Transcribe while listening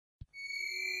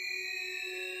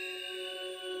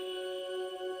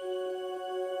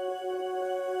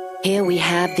Here we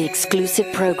have the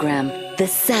exclusive program, The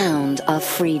Sound of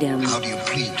Freedom. How do you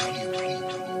plead?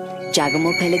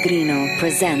 Giacomo Pellegrino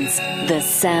presents The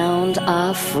Sound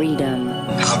of Freedom.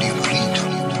 How do you plead?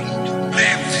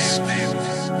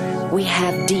 We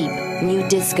have deep, new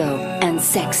disco and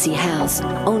sexy house,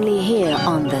 only here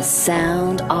on The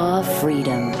Sound of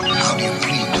Freedom. How do you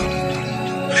plead?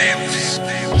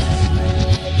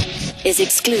 Is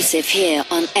exclusive here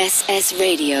on SS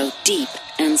Radio, deep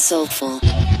and soulful.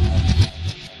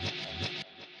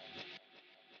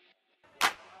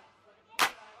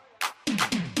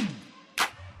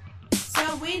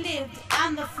 So we lived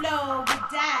on the floor, we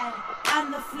died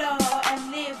on the floor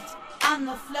and lived on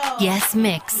the floor. Yes,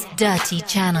 mix, dirty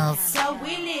channels. So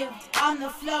we lived on the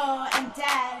floor and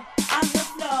died on the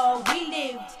floor. We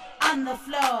lived on the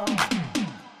floor.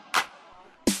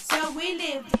 So we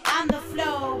lived on the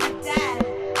floor, we died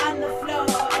on the floor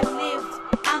and lived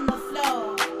on the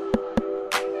floor.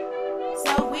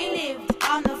 So we lived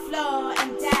on the floor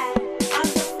and died on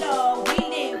the floor. We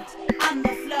lived on the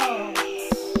floor.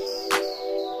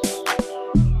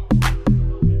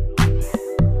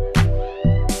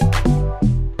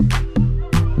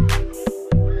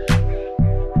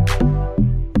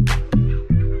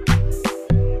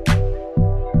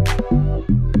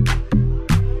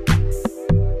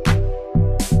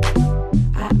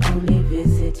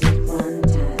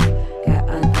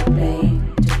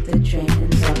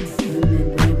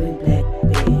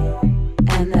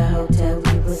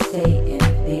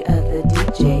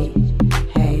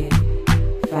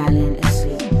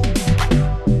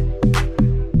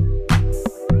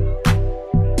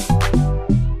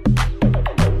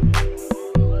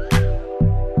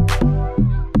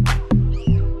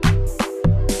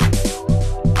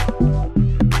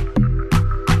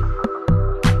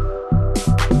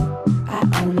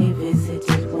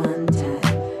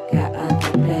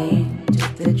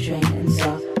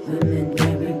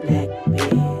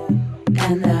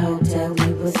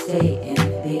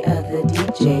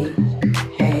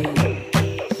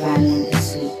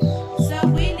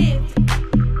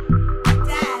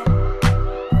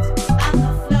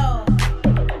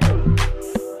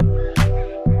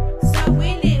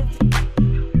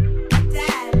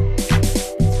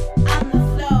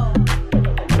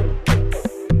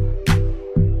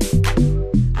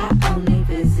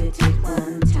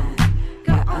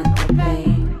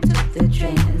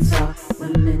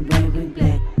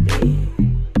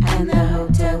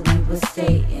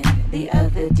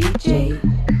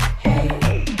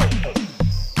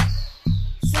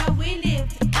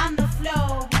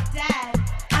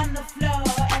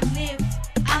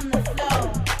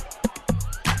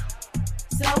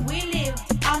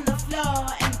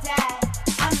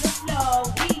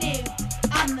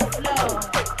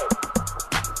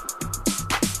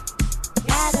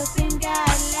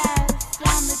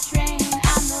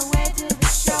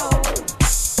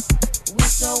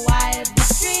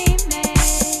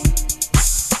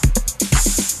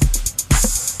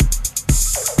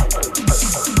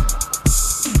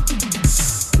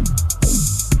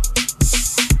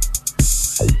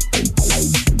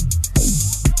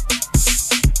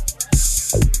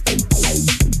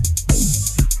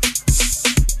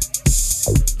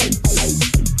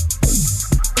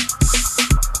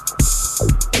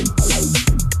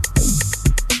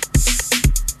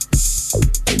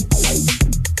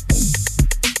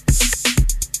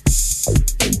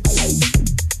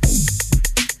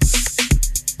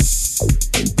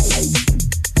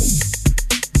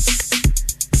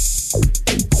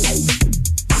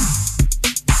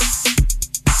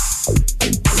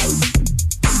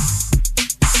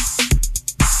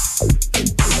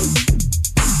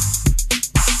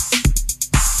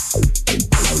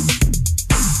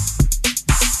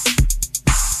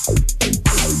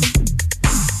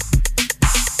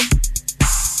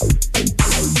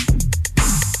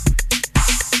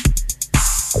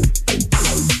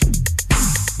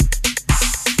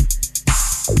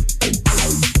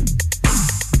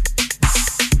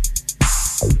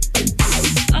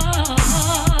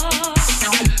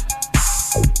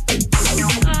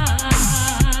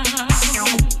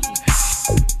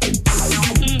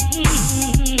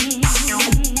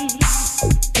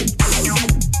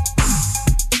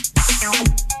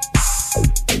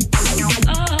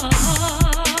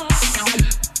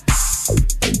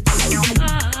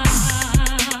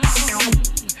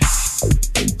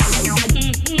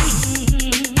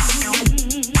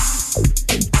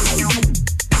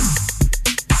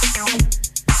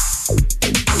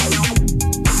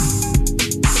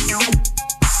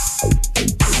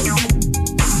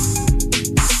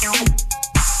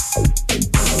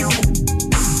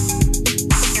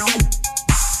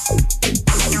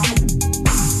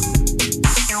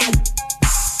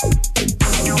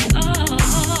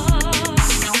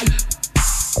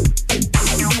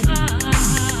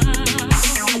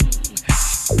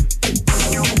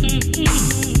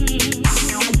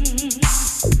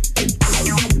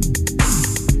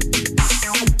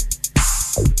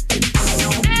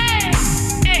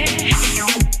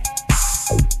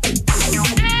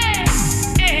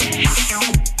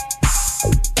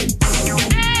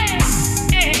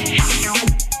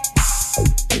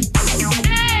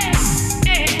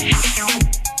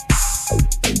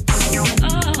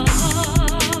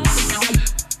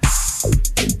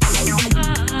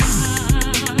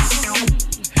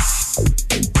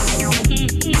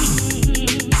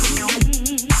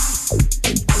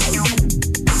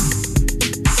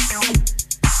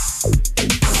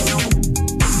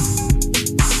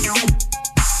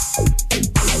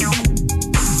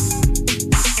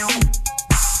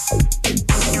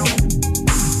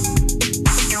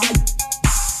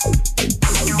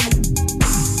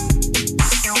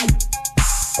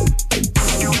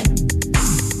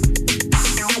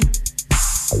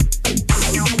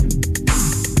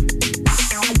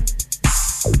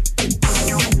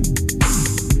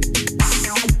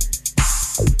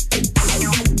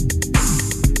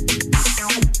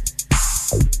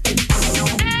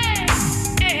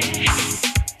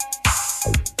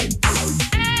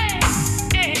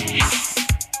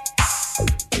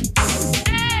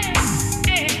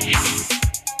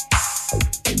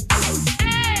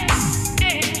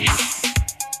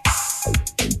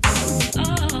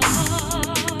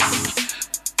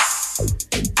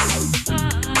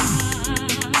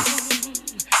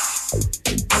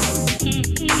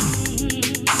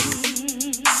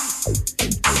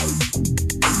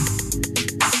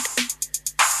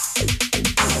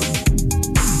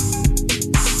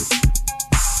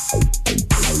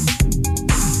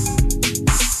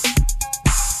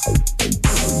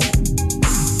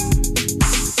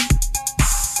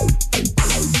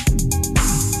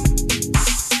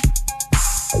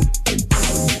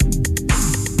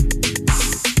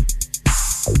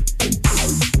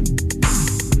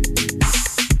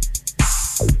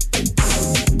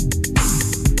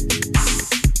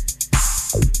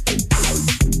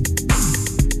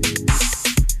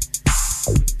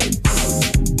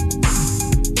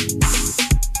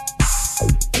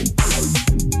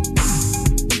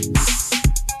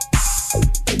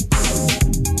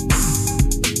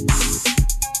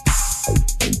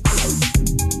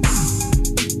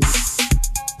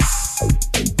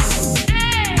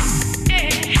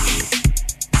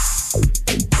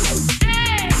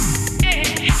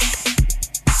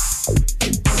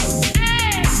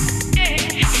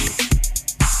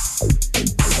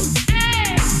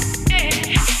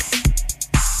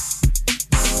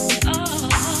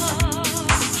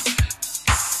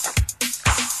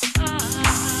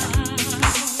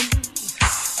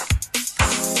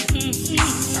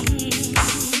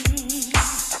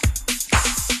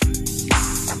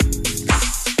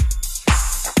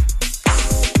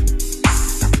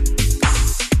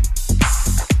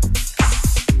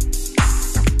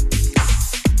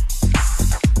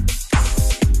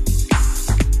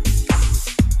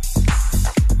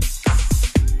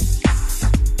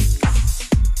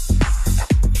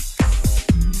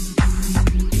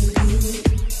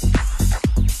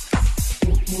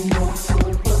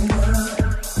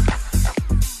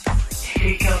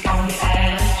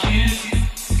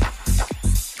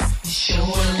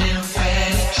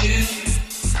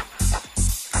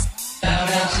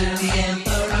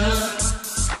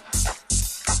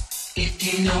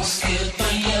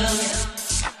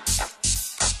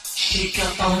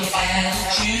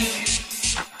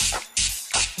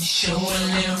 Show a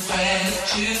little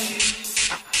gratitude.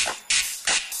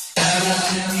 Bow down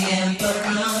to the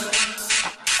emperor.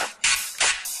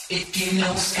 If you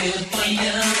know it's good for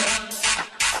you,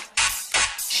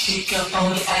 shake up on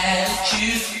the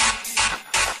attitude.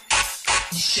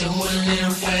 Show a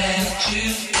little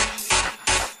gratitude.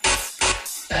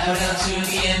 Bow down to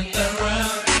the emperor.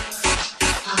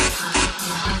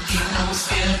 If you know it's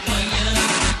good for you,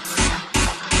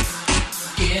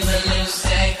 give a little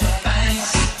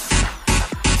sacrifice.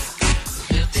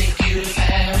 He'll take you to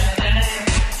paradise.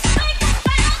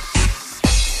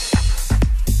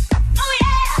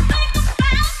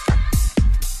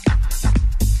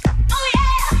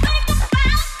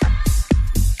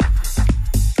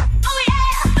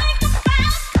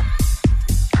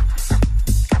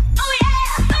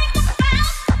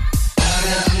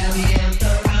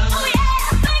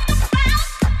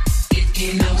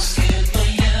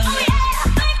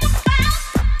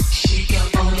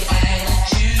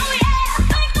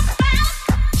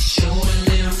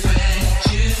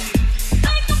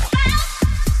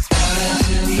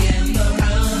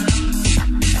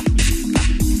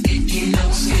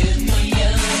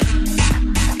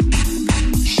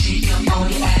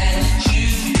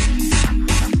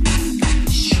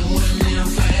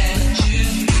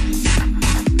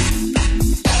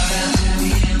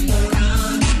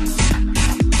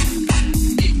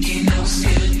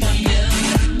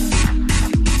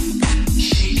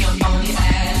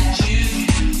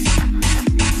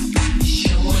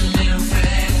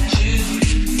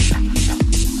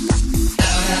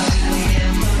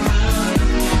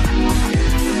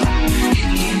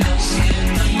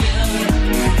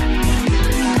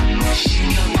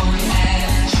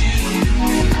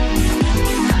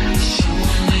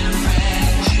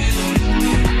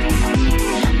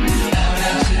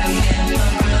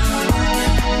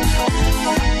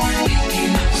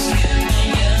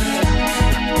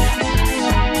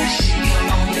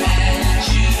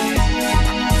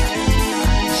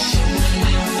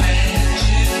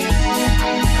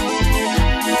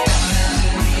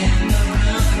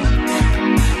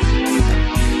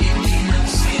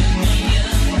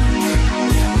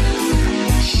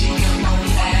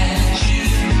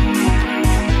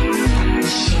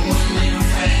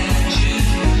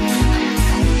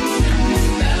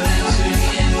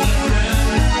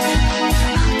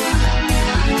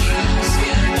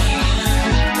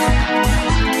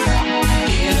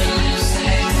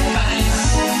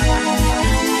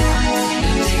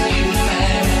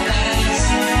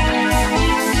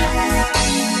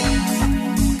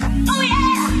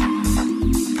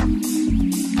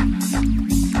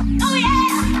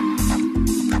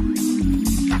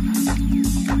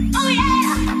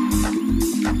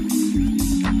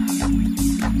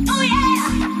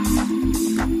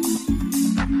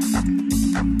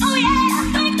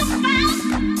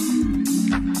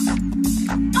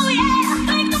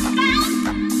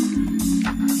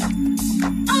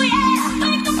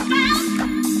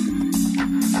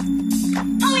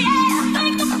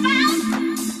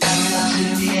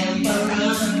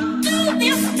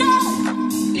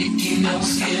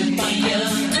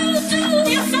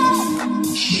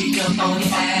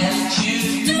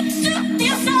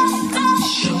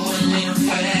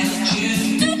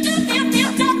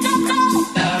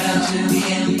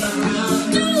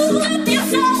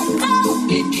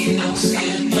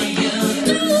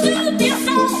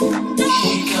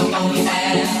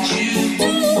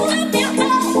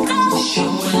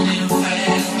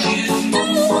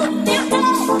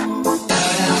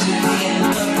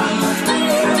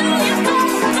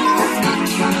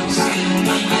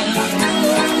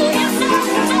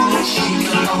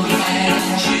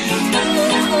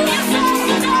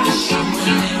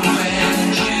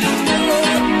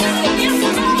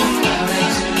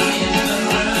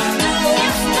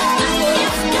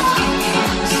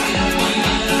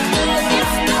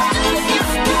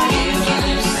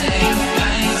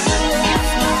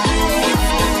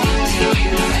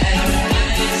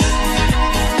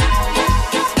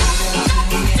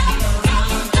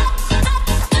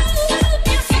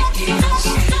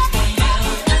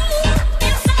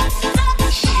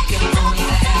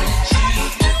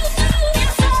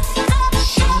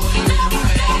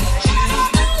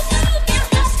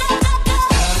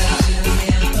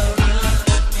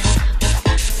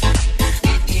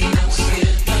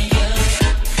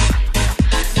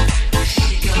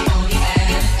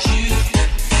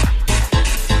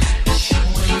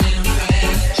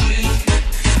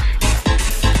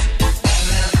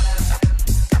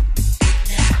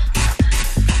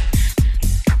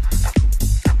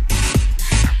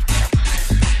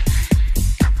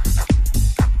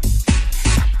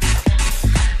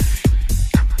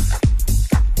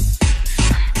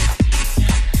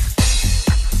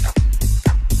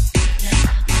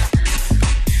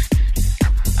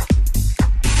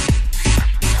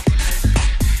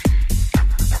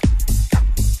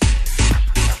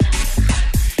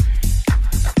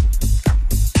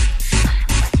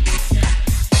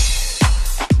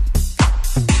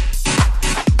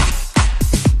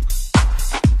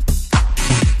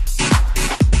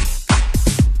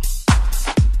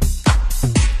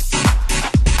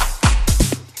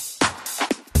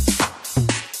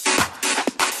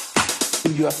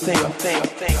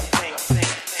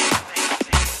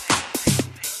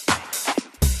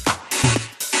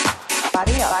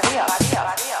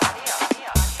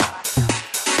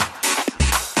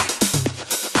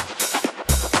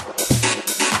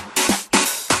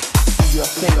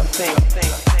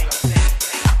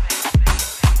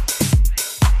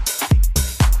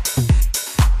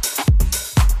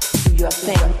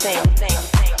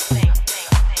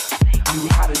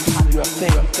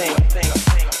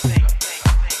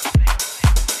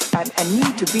 I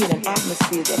need to be in an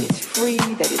atmosphere that is free,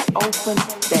 that is open,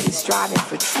 that is striving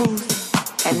for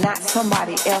truth, and not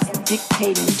somebody else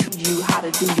dictating to you how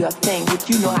to do your thing, which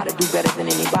you know how to do better than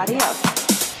anybody else.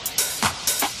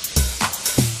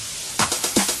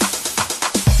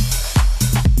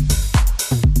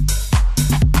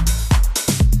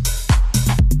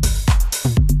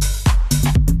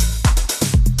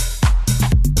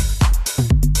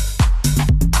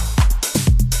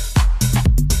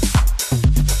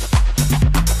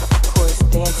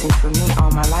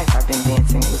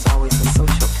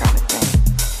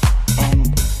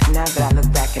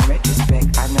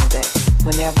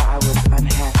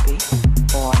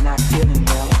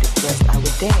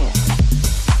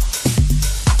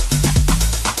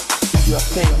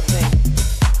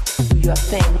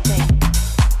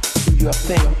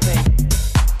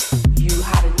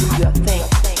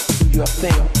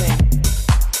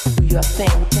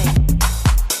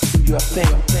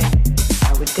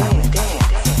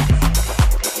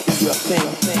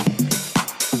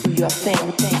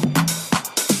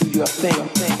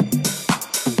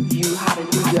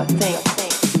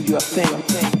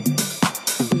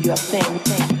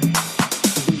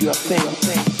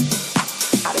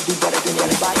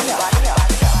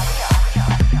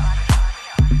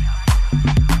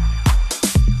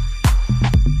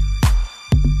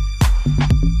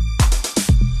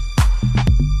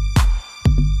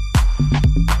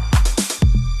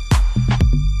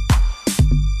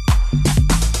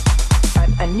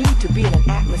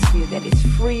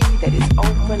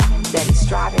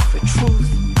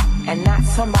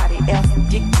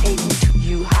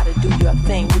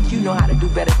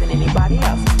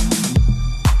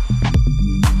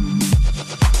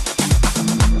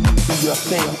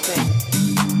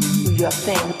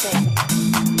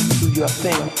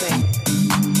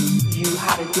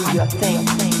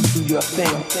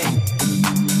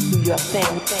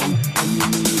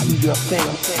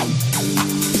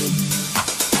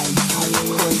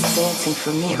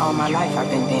 For me, all my life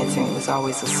I've been dancing. It was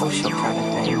always a social kind of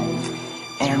thing.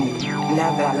 And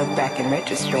now that I look back in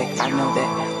retrospect, I know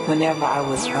that whenever I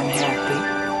was unhappy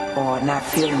or not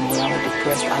feeling well or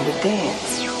depressed, I would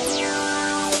dance.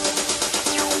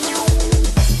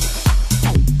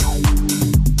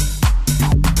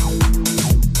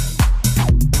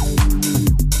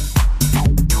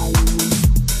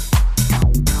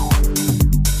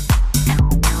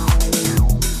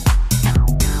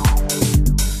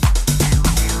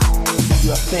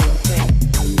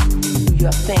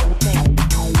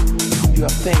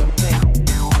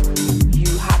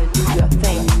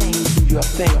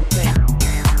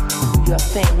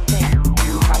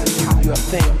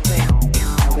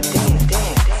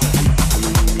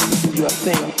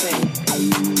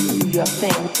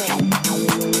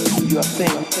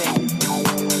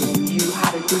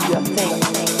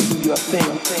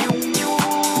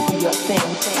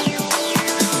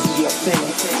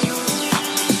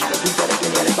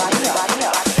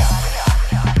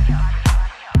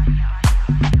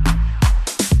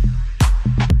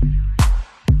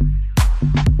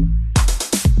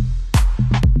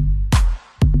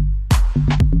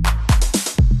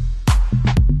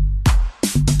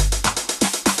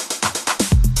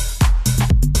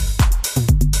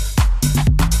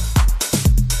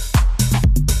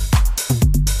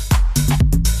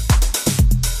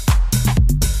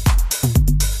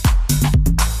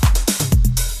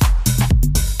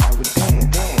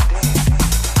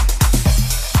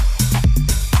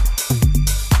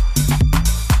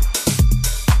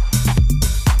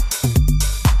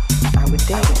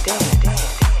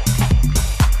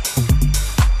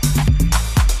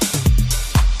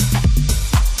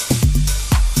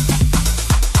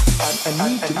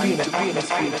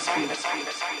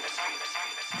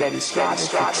 That is striving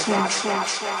for truth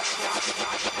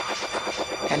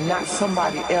and not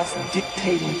somebody else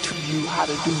dictating to you how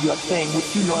to do your thing,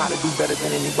 which you know how to do better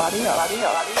than anybody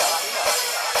else.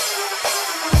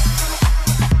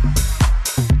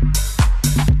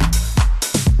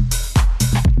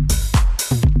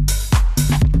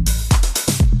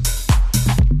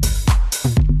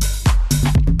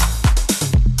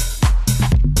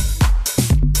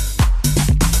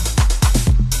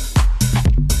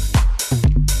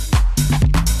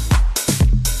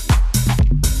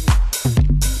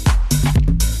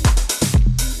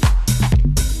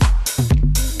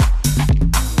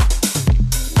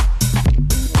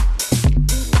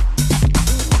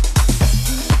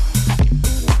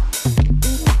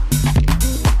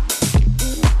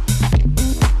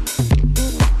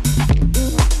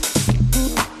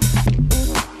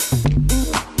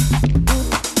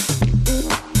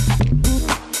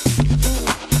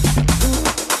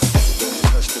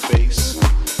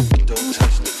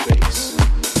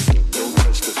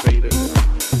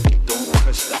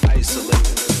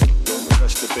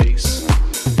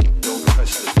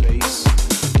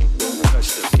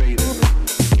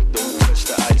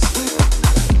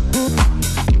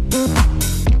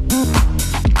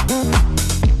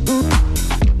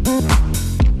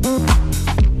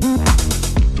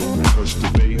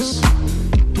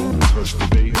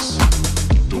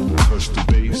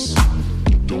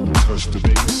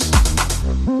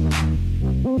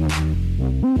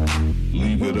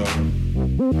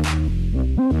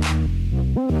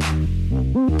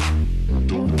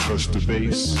 touch the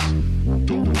bass.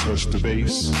 Don't touch the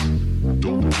bass.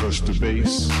 Don't touch the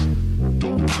bass.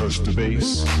 Don't touch the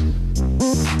bass.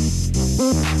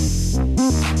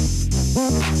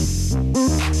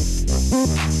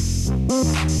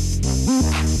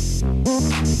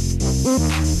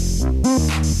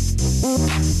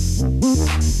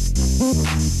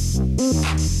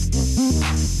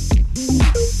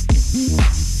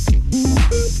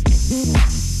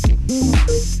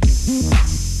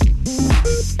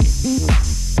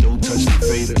 Don't touch the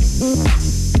fader.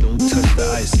 Don't touch the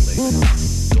isolator.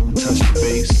 Don't touch the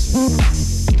bass.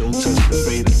 Don't touch the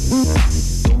fader.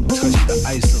 Don't touch the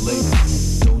isolator.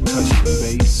 Don't touch the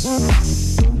bass.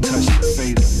 Don't touch the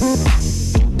fader.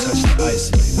 Don't touch the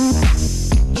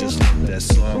isolator. Just let that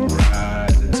song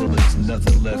ride until there's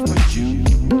nothing left but you,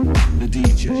 the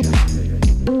DJ,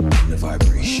 the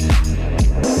vibration.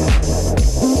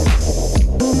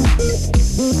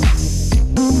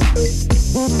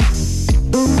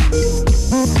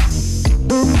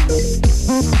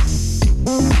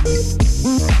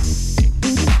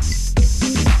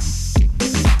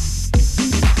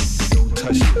 Don't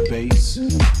touch the bass.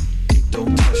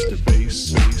 Don't touch the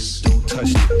bass. Don't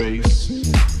touch the bass.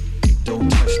 Don't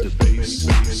touch the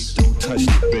bass. Don't touch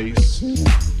the bass.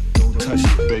 Don't touch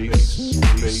the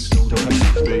bass. Don't touch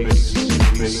the bass.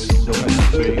 Don't touch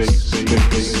the bass.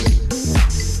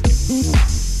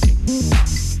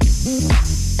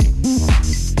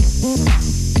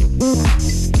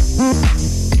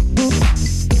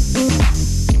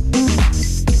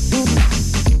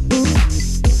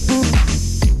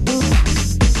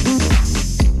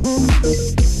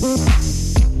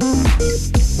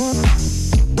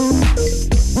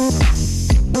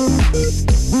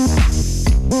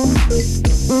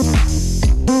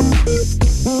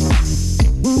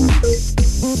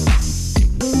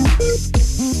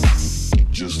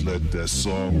 Just let that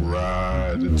song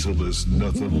ride until there's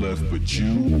nothing left but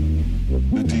you,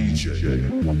 the DJ,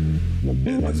 and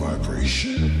the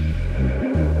vibration.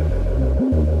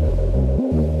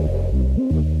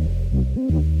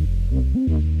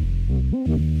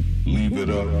 Leave it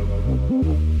up.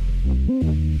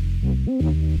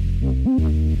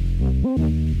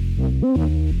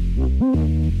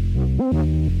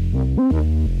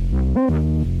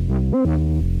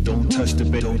 Don't touch the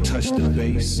bass. Don't touch the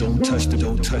bass. Don't touch the.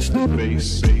 Don't touch the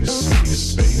bass. Bass.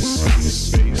 Bass. Bass.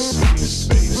 Bass. Bass. Bass. Bass.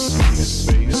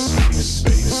 Bass. Bass. Bass.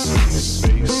 Bass.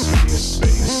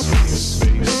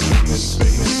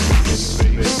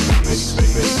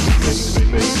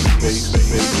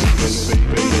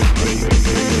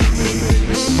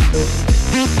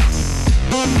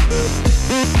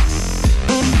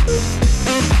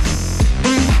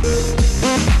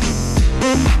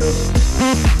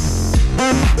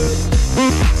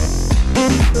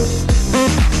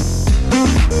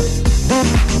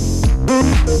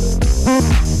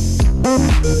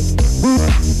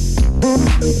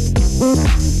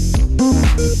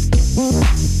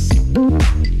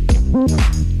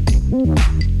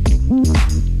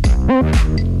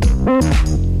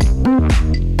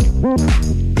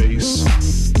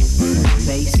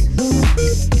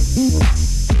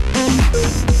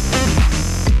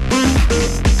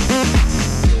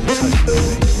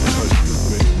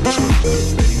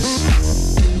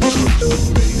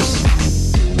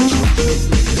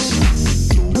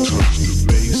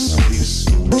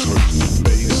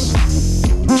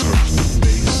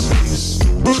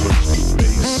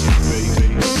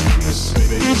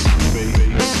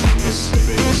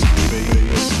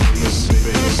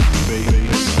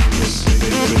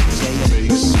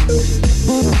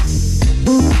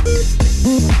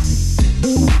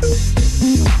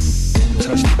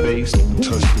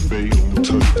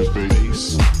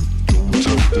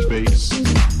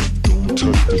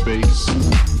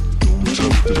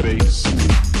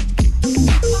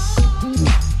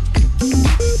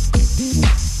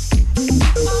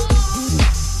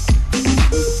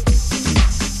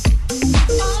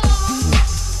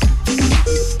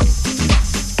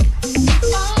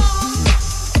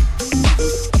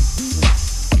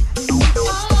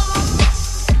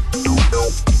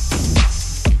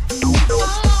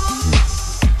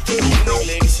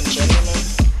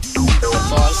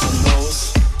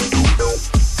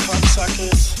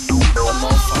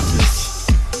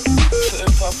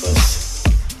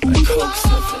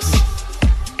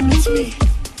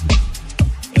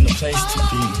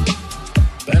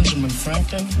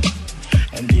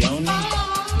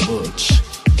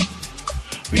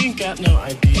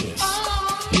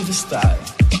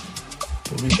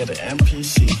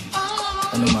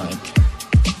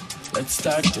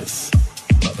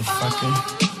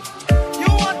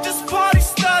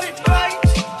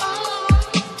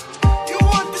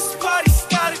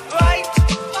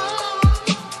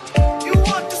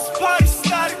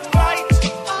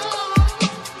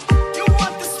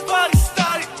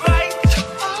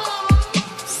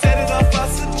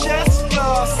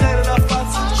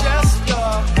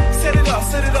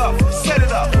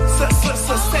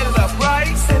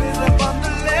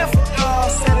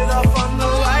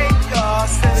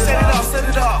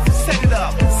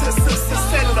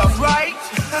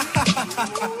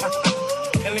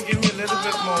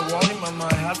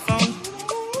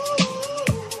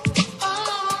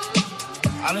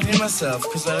 myself,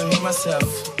 cause I don't hear myself.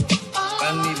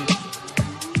 I need it.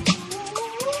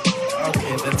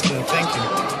 Okay, that's good, thank you.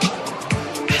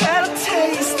 Had a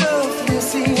taste of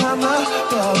Lucy, I'm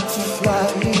about to fly.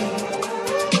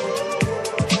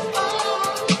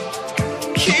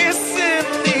 Kissing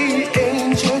the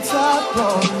angel top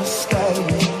on the sky.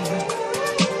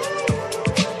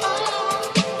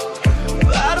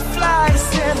 Butterflies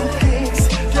and pigs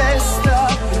dressed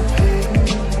up in pink,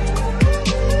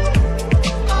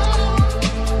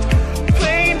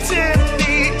 painting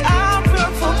the opera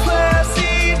for president.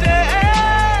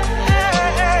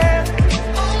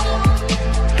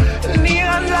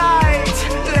 Neon light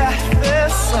let the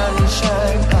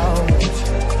sunshine out.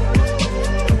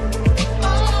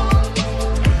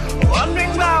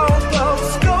 Wondering about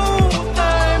those gold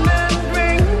diamond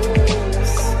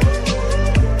rings.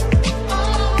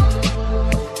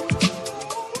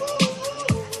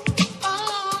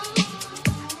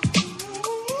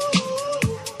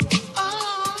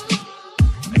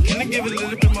 Can I give it a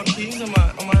little bit more keys on my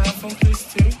iPhone, please,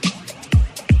 too?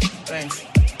 Thanks.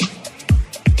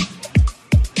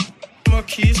 More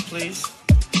keys, please.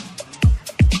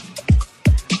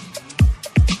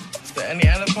 Is there any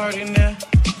other part in there?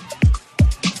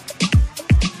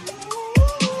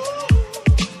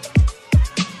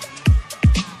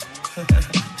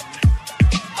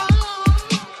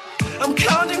 I'm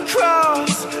counting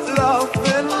crows,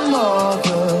 loving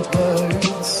mother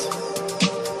birds.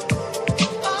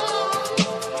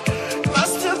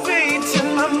 Masturbating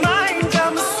my mind,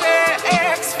 I'm a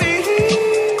sex fiend.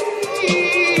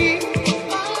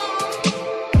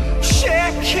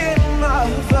 Checking my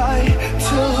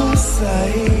vital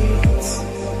signs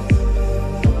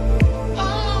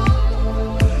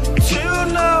to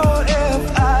know if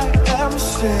I am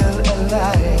still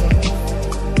alive.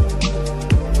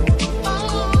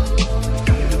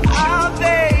 Are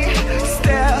they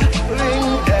staring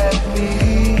at me?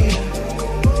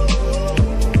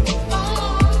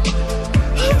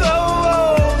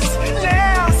 Those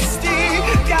nasty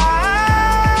guys.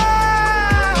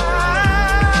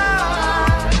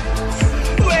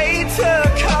 Waiter,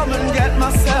 come and get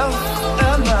myself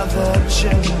another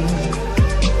gin.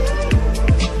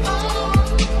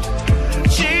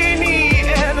 Genie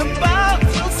in a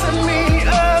bottle, send me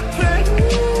a prince.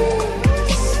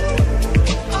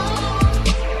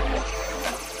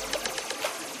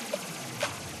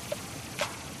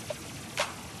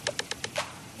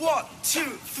 1,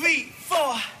 2, 3, 4.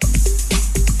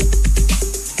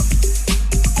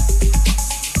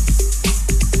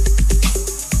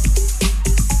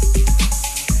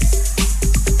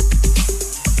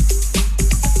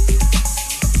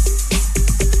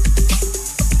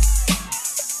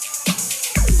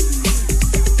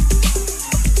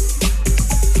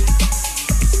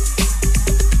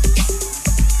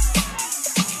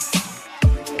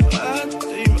 I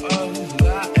dream of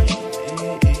life.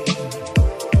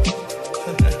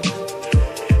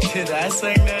 Did I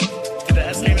sing that? Did I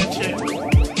sing that shit?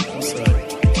 I'm sorry.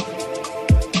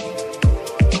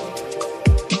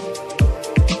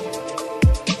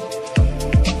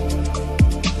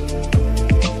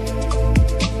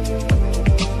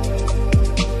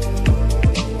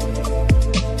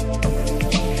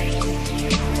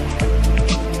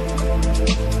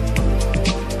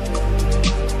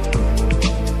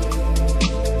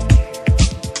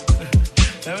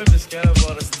 Never been scared of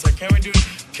all this. It's like, can we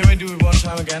do it one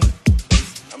time again?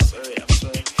 Please? I'm sorry.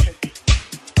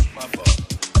 My fault.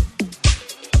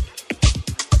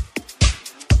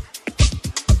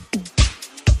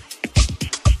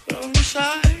 Don't be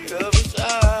shy, don't be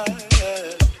shy.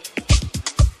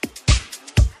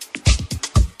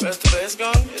 Where's the bass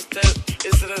gone?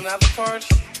 Is it another part?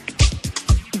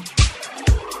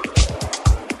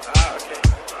 Ah, okay.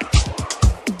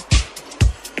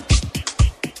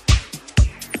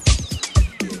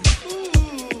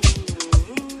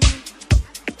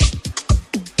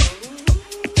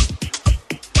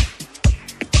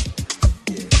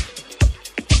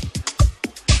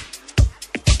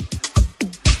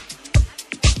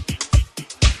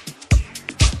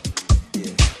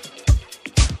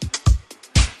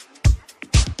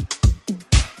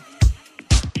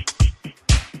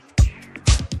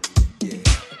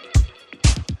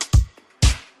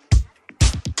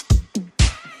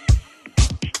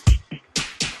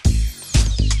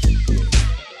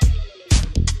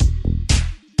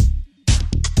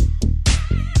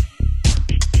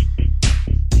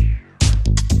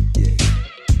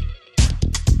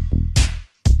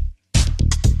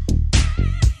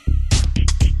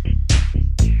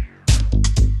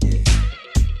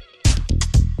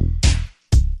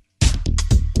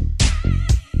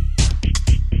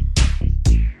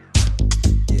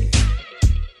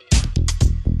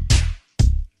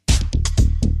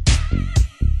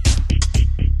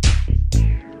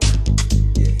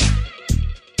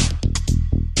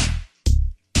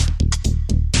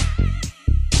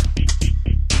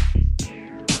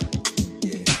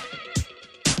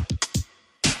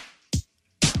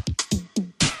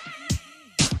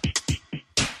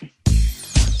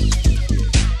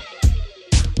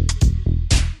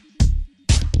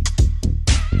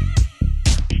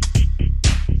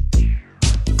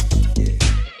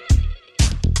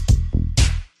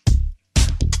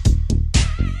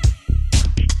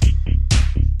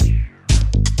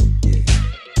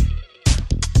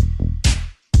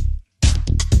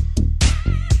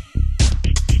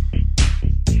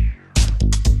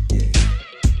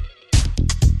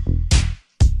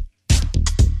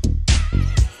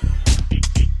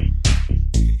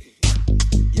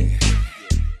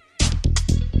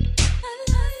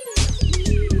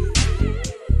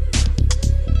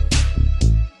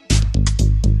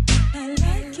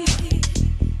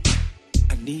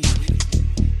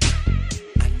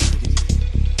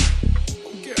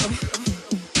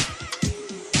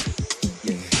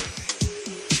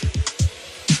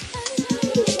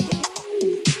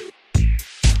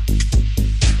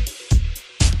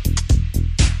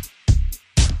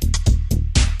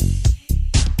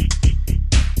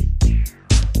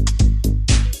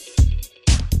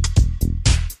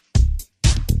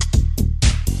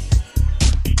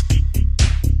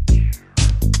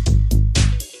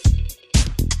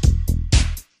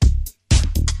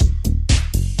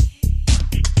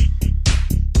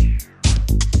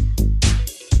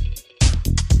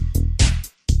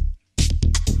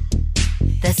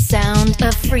 Sound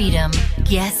of Freedom.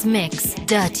 Guest Mix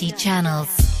Dirty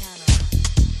Channels.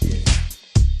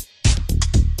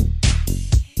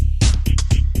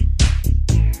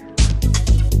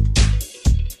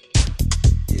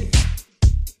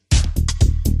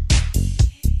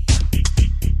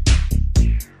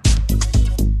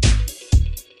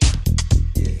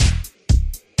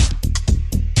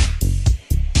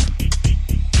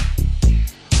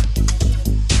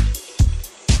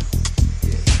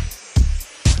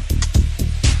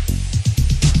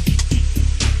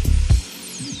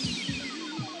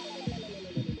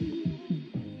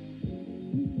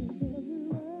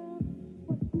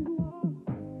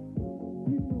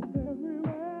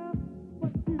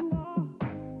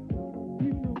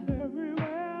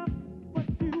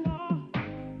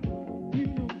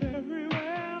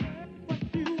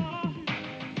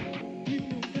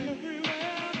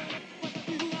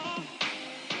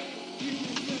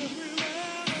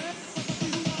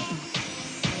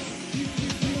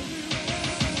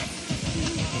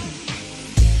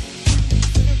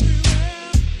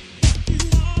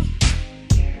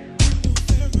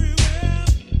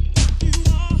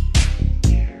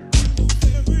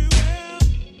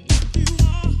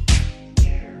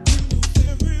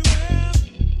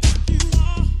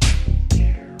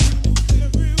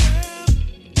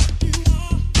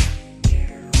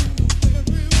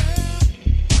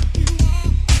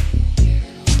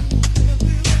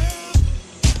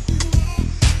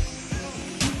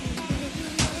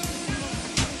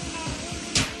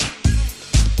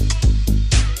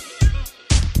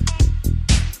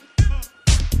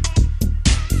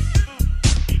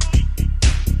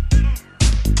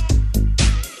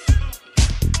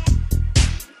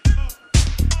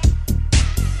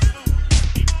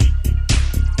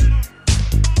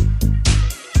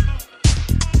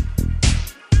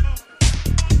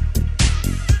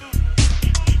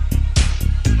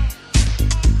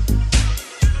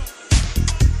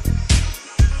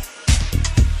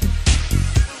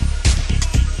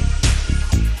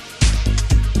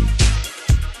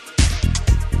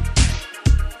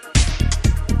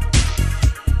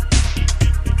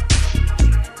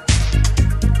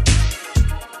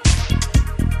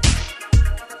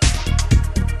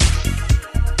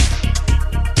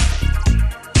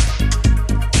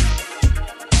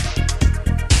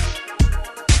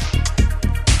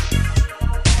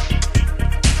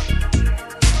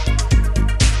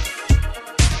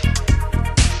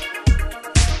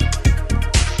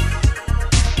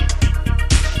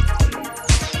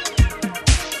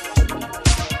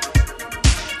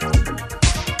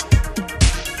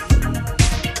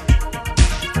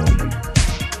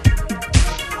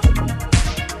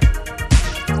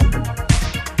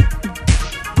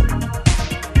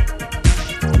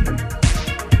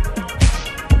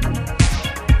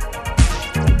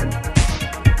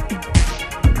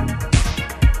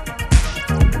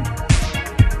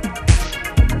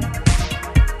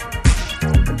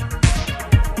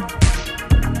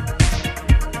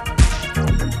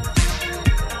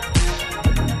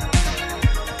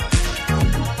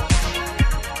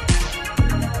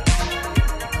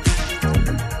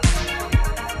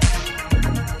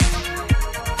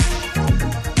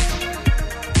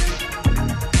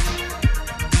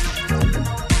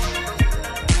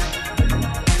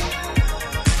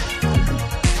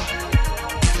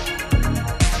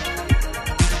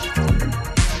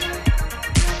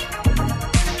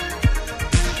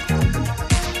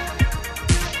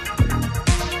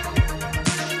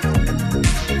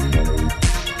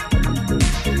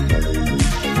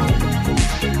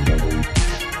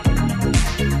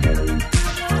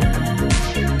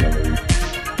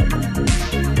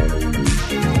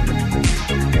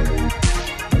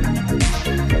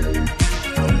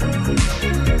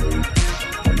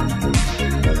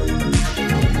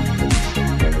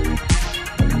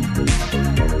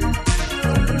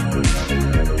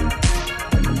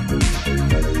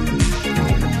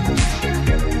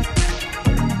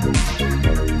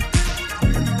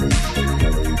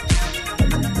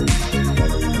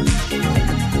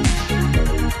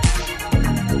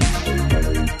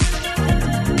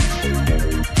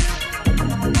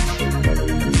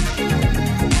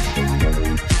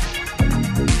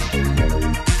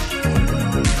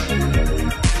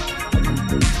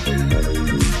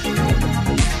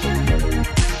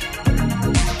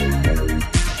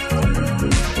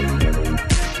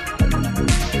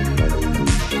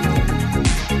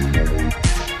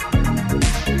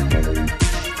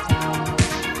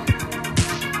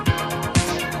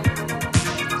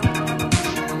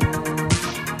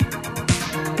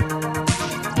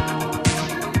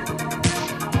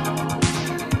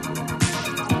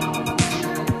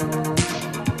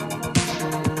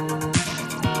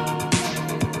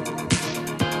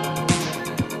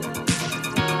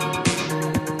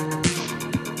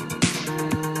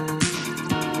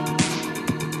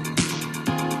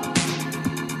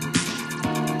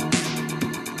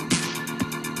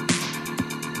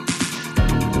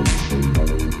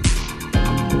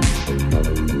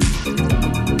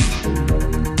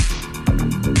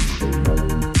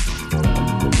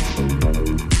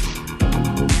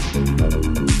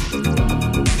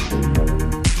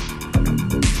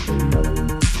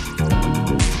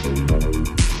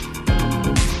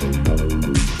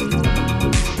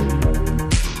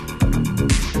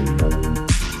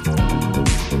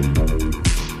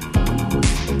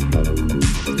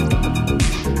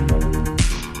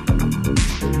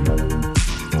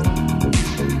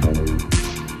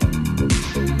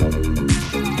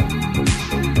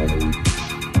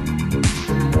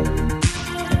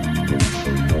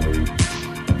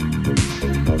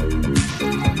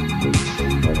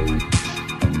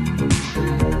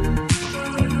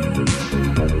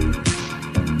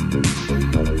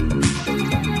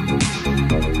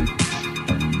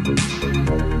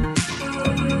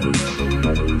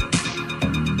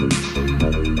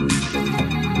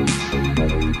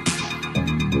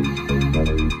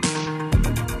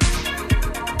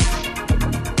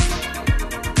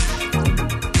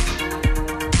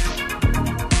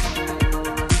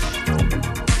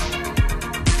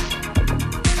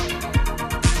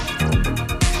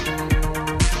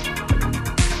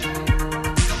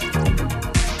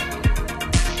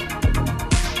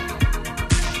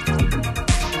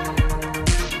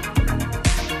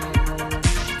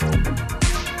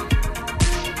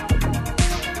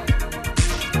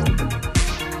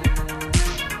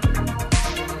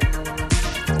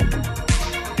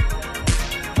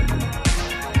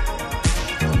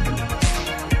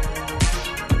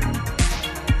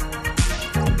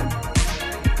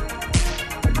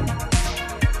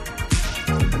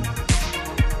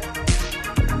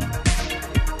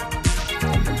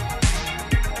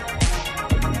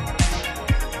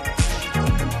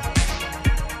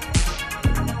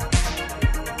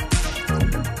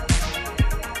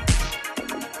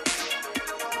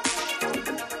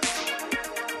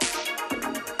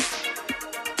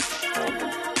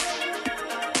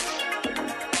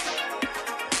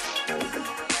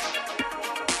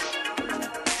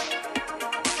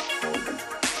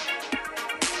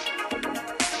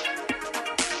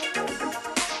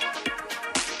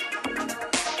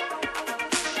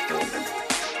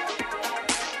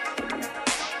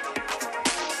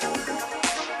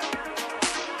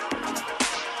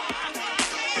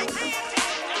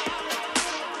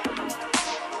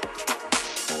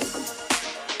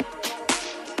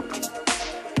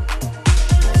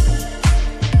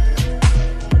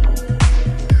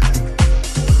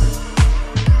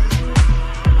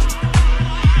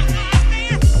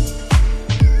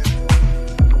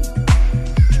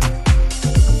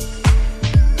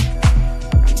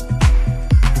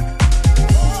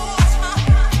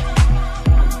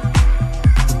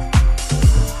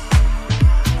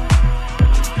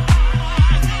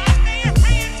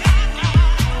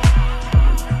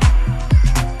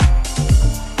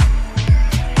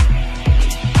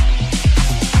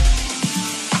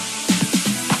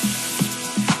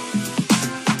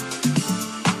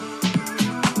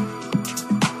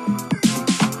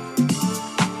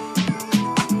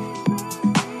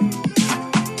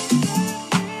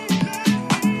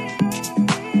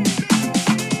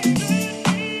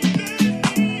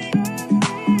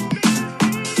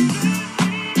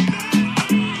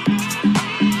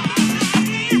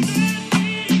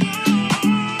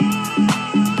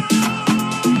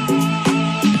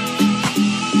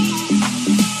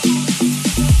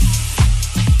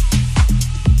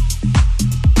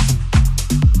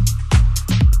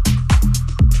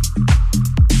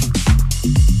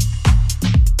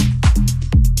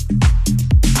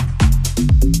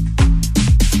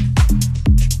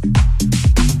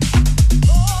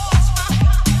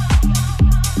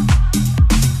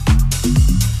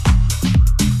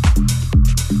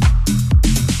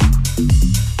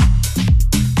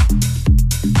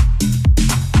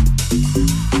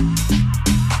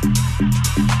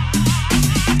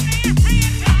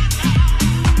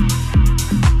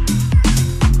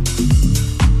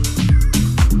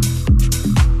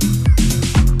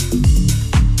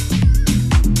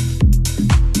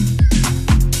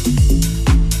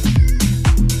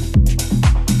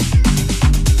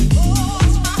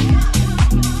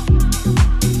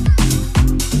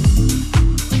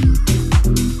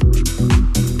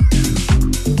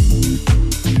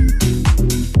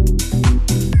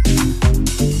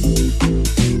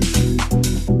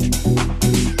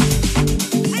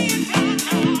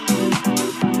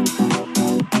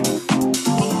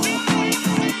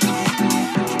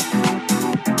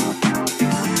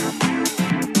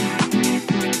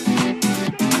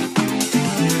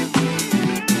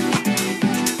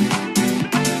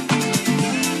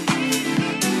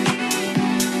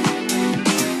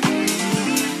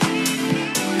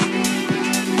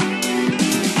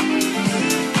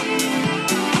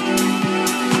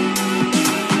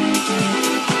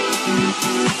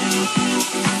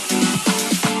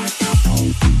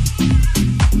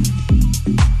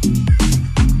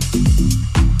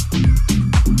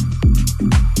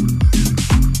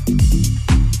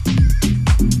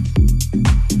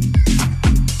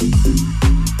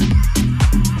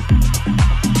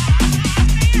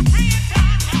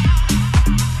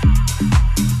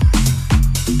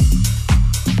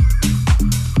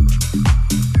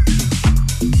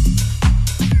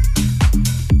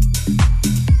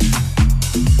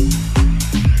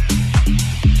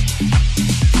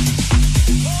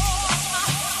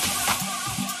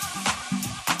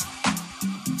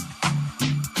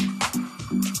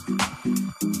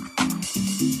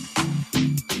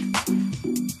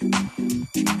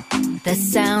 The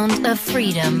sound of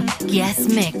freedom. Guest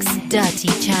mix. Dirty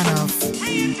channels.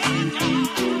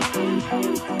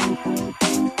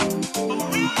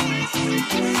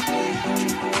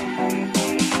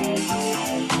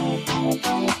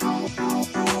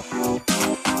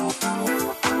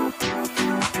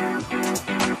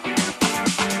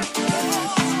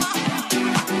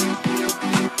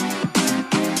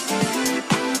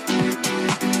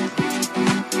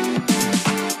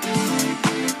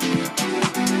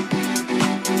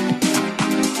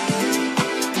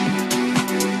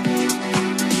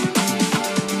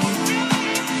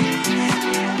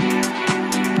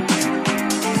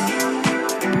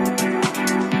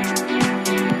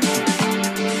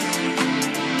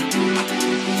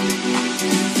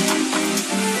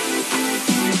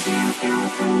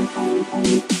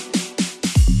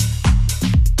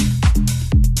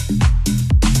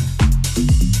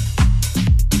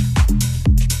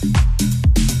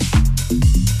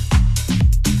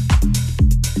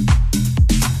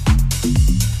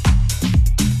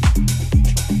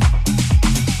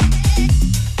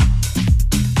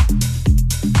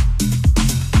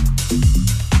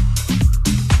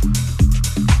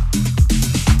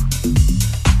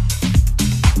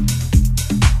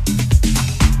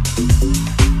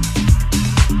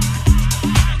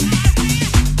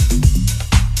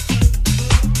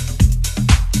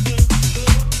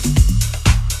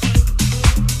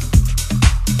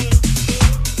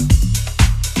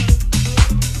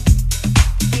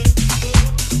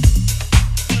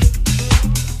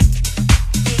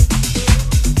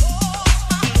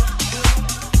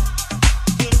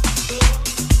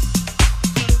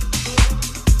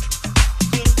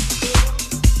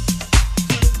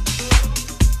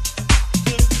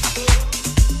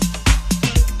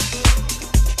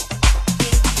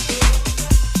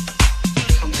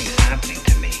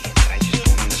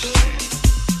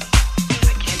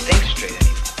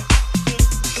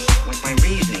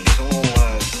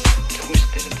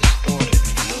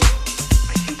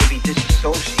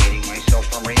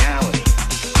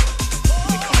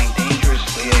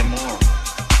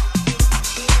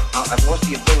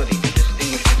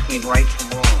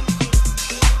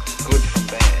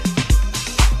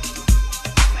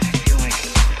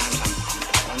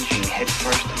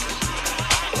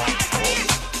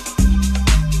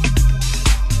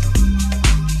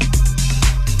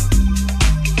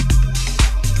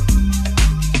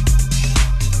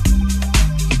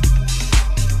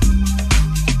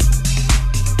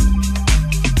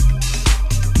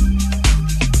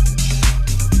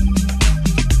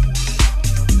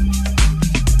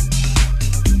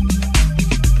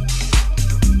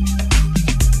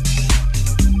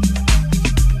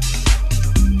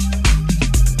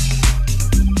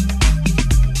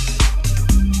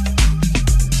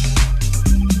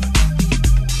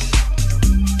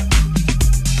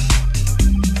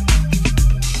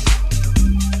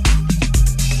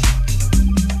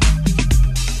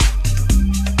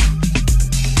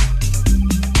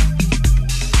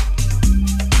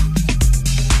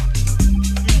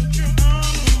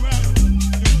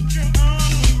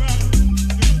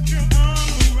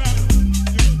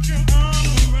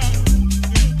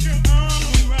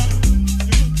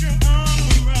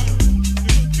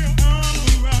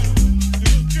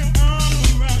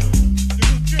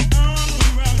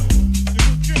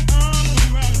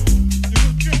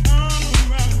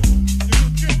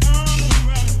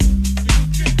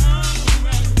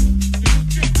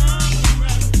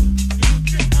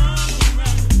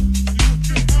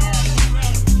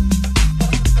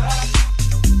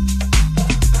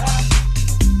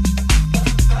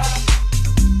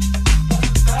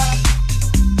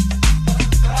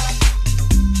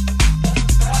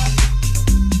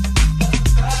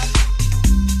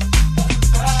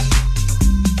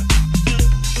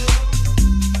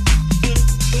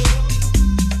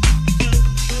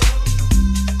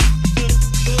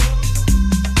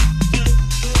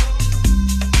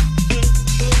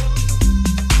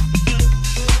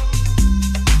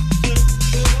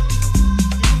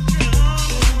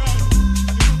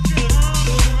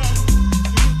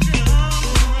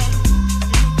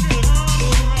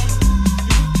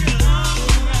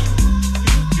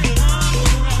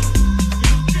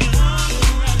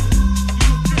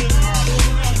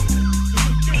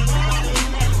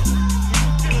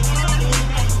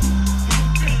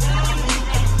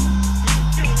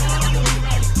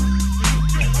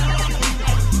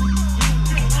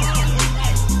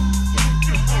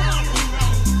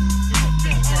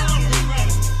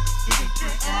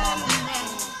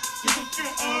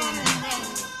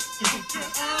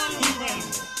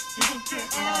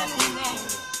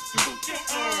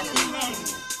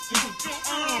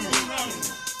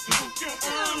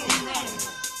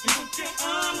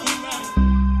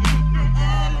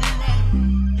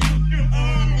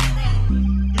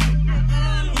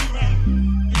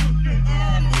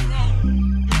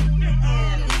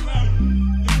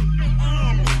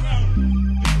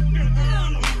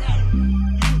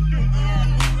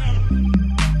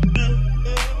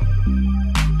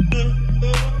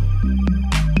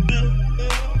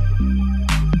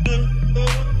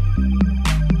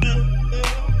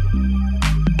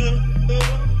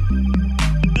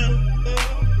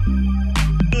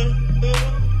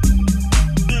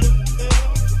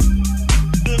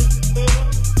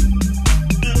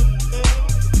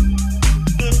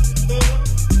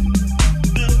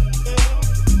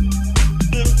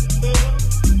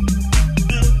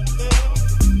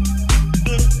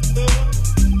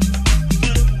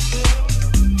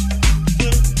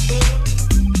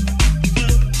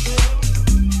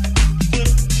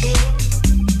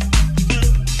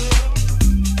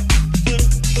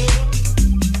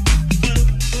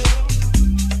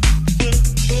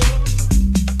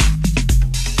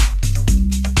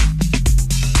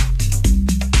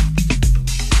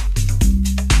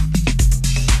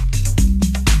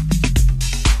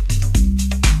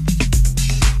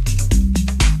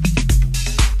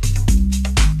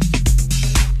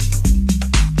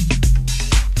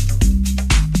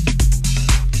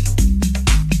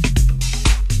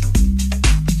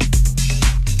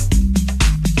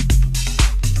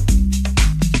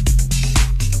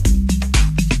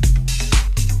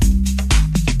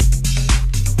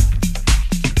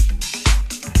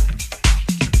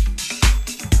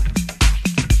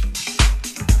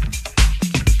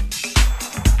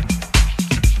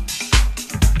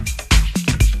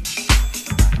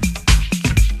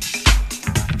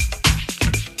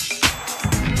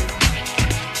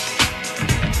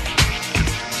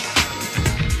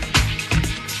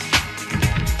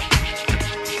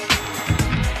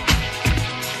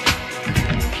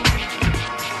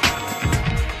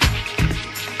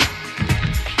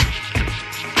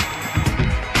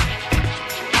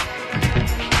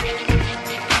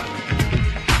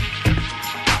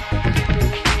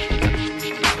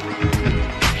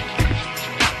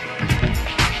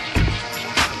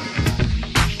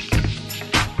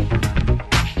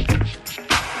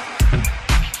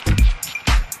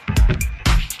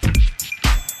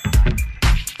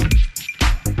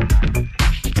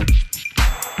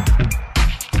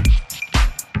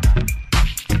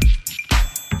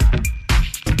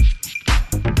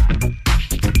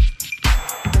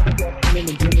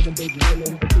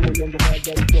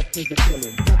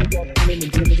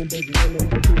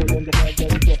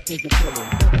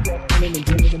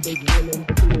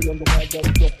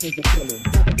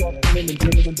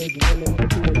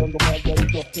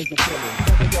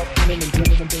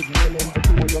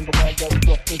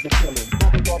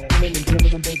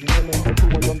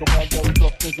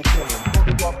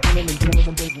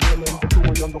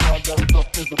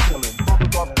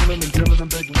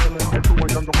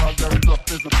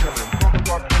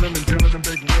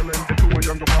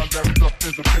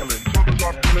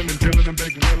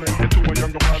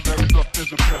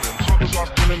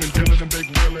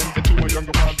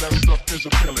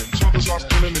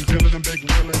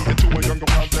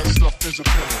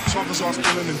 are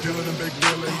stealing and dealing and big dealing.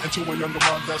 And to a younger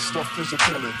mind, that stuff is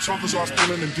appealing. Others are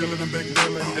stealing and dealing and big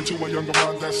dealing. And to a younger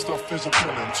mind, that stuff is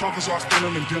appealing. Others are stealing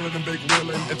and dealing and big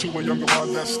dealing. And to a younger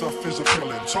mind, that stuff is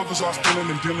appealing. Others are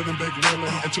stealing and dealing and big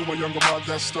dealing. And to a younger mind,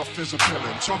 that stuff is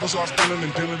appealing. Others are stealing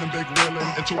and dealing and big dealing.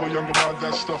 And to a younger mind,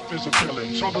 that stuff is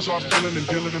appealing. Others are stealing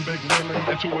and dealing and big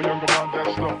dealing. And to a younger mind, that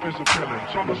stuff is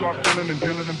appealing. Others are stealing and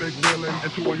dealing and big dealing.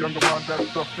 And to a younger mind, that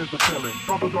stuff is appealing.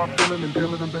 Others are stealing and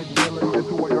dealing and big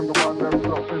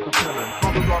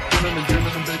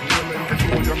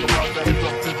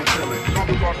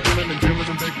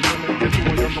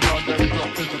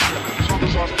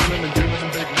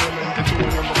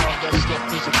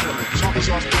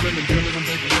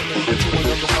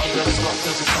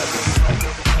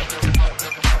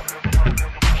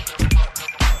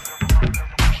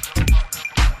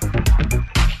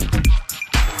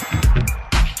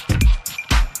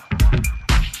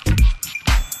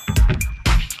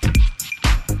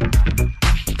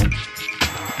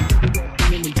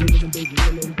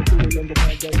to a younger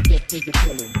mind, that stuff is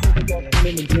appealing. Others are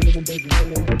stealing and dealing and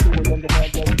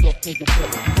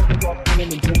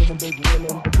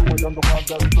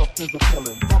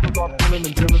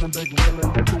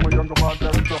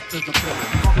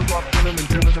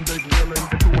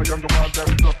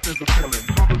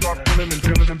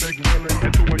big dealing. And to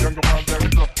a younger mind, that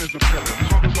stuff is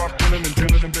appealing. Others are stealing and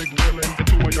dealing and big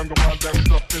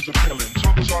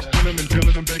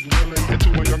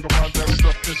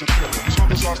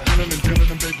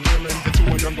dealing.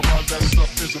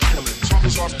 And to a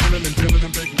younger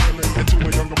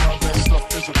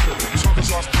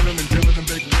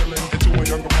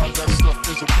mind, that stuff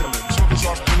is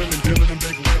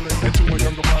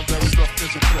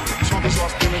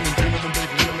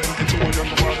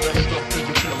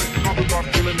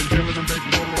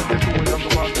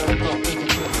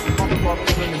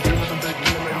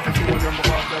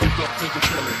appealing.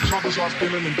 Others are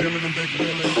stealing and dealing and big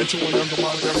dealing. And to a younger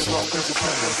mind, that stuff is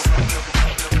appealing.